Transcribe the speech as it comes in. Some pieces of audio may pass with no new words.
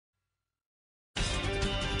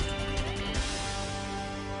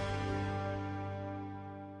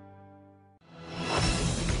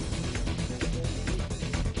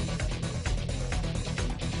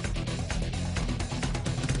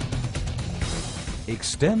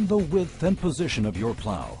Extend the width and position of your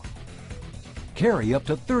plow. Carry up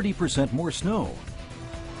to 30% more snow.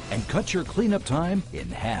 And cut your cleanup time in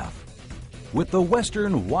half with the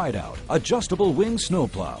Western Wideout Adjustable Wing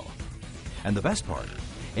Snowplow. And the best part,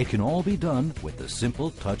 it can all be done with the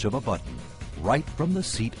simple touch of a button, right from the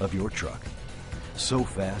seat of your truck. So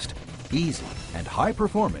fast, easy, and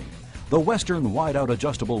high-performing, the Western Wideout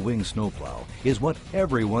Adjustable Wing Snowplow is what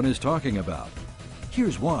everyone is talking about.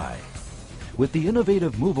 Here's why. With the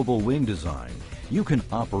innovative movable wing design, you can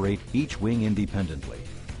operate each wing independently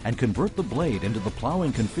and convert the blade into the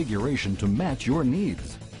plowing configuration to match your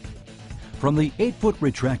needs. From the 8-foot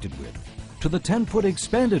retracted width to the 10-foot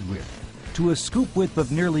expanded width to a scoop width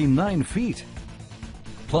of nearly 9 feet.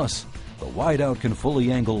 Plus, the Wideout can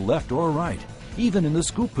fully angle left or right, even in the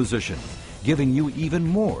scoop position, giving you even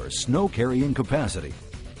more snow carrying capacity.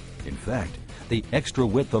 In fact, the extra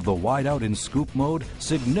width of the Wideout in scoop mode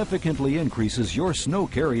significantly increases your snow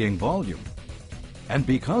carrying volume. And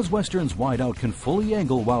because Western's Wideout can fully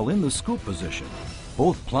angle while in the scoop position,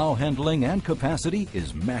 both plow handling and capacity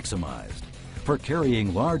is maximized for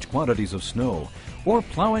carrying large quantities of snow or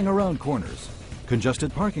plowing around corners,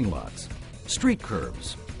 congested parking lots, street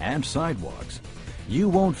curbs, and sidewalks. You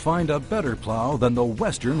won't find a better plow than the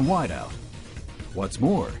Western Wideout. What's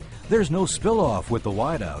more, there's no spill-off with the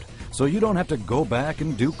Wideout, so you don't have to go back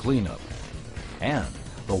and do cleanup. And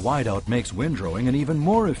the Wideout makes windrowing an even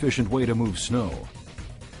more efficient way to move snow.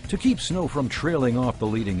 To keep snow from trailing off the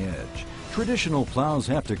leading edge, traditional plows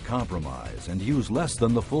have to compromise and use less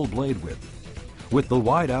than the full blade width. With the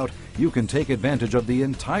Wideout, you can take advantage of the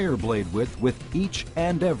entire blade width with each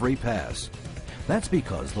and every pass. That's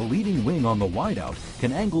because the leading wing on the Wideout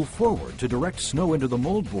can angle forward to direct snow into the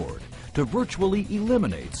moldboard to virtually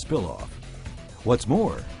eliminate spill-off. What's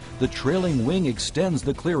more, the trailing wing extends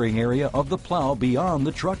the clearing area of the plow beyond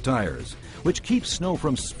the truck tires, which keeps snow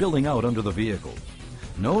from spilling out under the vehicle.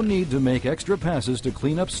 No need to make extra passes to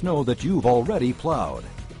clean up snow that you've already plowed.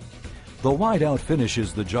 The Wideout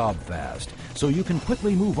finishes the job fast, so you can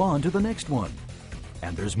quickly move on to the next one.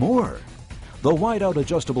 And there's more. The Wideout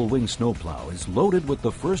Adjustable Wing Snowplow is loaded with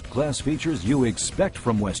the first-class features you expect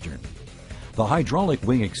from Western. The hydraulic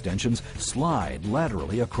wing extensions slide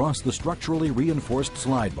laterally across the structurally reinforced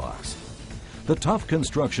slide box. The tough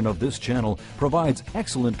construction of this channel provides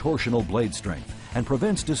excellent torsional blade strength and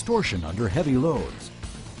prevents distortion under heavy loads.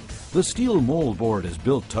 The steel moldboard is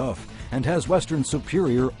built tough and has Western's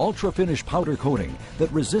superior ultra-finish powder coating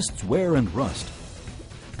that resists wear and rust.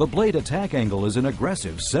 The blade attack angle is an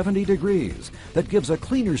aggressive 70 degrees that gives a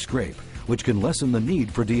cleaner scrape, which can lessen the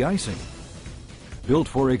need for de-icing. Built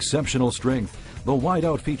for exceptional strength, the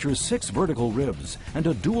Wideout features 6 vertical ribs and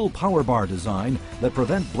a dual power bar design that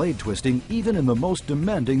prevent blade twisting even in the most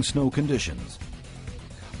demanding snow conditions.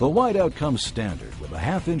 The Wideout comes standard with a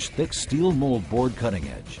 1/2-inch thick steel moldboard cutting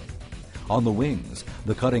edge. On the wings,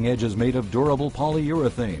 the cutting edge is made of durable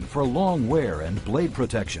polyurethane for long wear and blade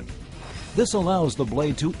protection. This allows the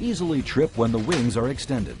blade to easily trip when the wings are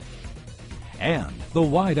extended. And the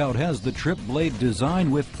Wideout has the trip blade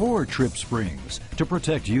design with 4 trip springs to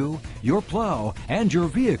protect you, your plow, and your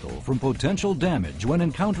vehicle from potential damage when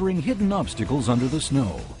encountering hidden obstacles under the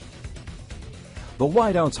snow. The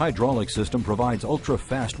Wideout's hydraulic system provides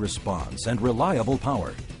ultra-fast response and reliable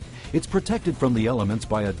power. It's protected from the elements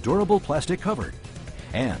by a durable plastic cover.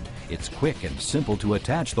 And it's quick and simple to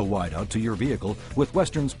attach the Wideout to your vehicle with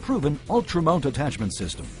Western's proven Ultramount attachment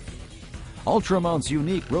system. Ultramount's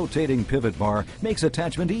unique rotating pivot bar makes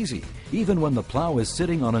attachment easy, even when the plow is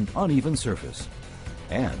sitting on an uneven surface.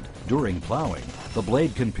 And during plowing, the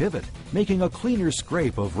blade can pivot, making a cleaner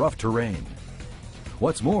scrape of rough terrain.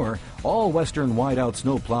 What's more, all Western Wideout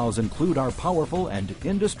snow plows include our powerful and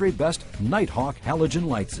industry-best Nighthawk halogen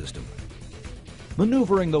light system.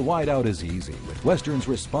 Maneuvering the Wideout is easy with Western's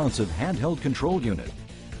responsive handheld control unit.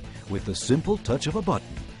 With the simple touch of a button,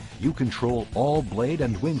 you control all blade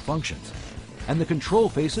and wing functions, and the control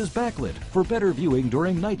face is backlit for better viewing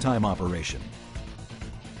during nighttime operation.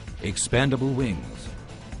 Expandable wings,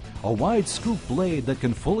 a wide scoop blade that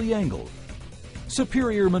can fully angle,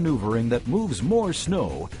 superior maneuvering that moves more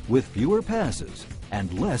snow with fewer passes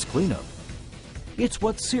and less cleanup. It's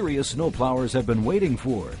what serious snowplowers have been waiting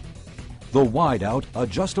for. The Wideout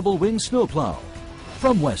Adjustable Wing Snowplow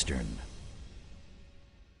from Western.